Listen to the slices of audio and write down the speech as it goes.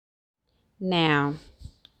Now,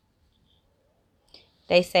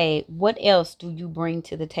 they say, what else do you bring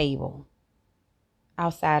to the table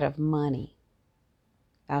outside of money,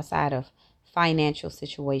 outside of financial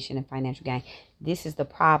situation and financial gain? This is the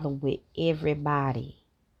problem with everybody,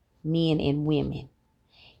 men and women.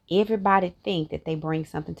 Everybody think that they bring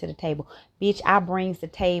something to the table. Bitch, I brings the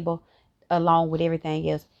table along with everything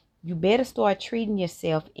else. You better start treating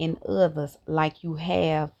yourself and others like you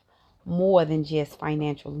have more than just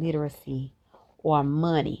financial literacy or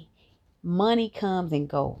money. Money comes and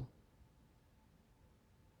go.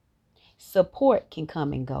 Support can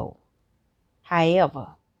come and go. However,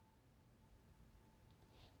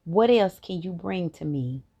 what else can you bring to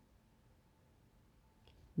me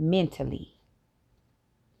mentally?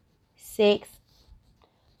 Sex,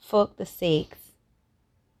 fuck the sex,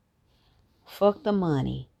 fuck the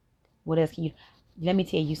money. What else can you? Let me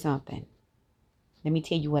tell you something. Let me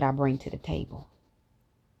tell you what I bring to the table.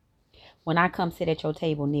 When I come sit at your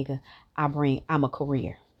table, nigga, I'm a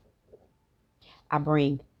career. I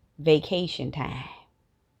bring vacation time.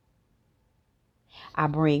 I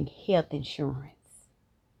bring health insurance.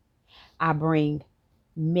 I bring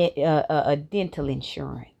a dental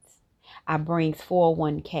insurance. I brings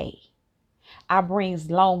 401k. I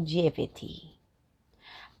brings longevity.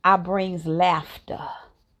 I brings laughter.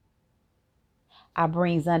 I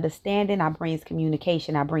brings understanding. I brings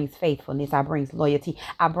communication. I brings faithfulness. I brings loyalty.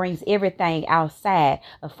 I brings everything outside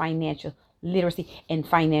of financial literacy and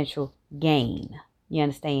financial gain. You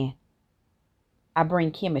understand? I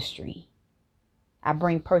bring chemistry. I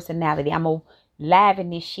bring personality. I'm going to liven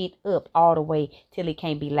this shit up all the way till it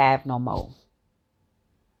can't be live no more.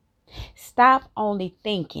 Stop only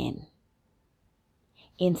thinking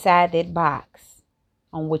inside that box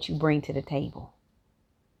on what you bring to the table.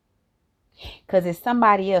 Because it's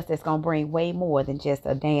somebody else that's going to bring way more than just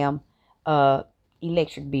a damn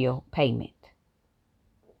electric bill payment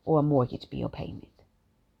or a mortgage bill payment.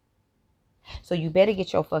 So you better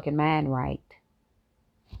get your fucking mind right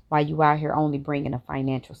while you out here only bringing a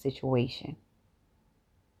financial situation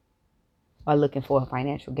or looking for a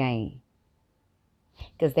financial gain.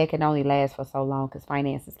 Because that can only last for so long, because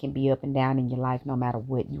finances can be up and down in your life no matter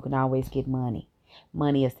what. You can always get money.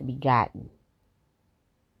 Money is to be gotten.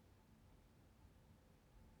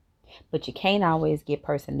 But you can't always get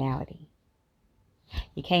personality.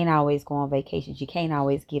 You can't always go on vacations. You can't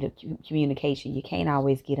always get a communication. You can't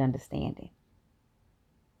always get understanding.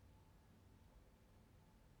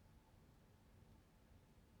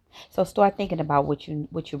 So start thinking about what you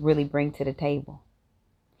really bring to the table.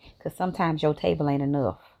 Because sometimes your table ain't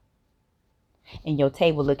enough. And your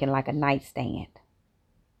table looking like a nightstand.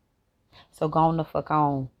 So go on the fuck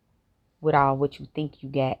on with all what you think you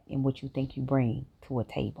got and what you think you bring to a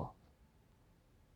table.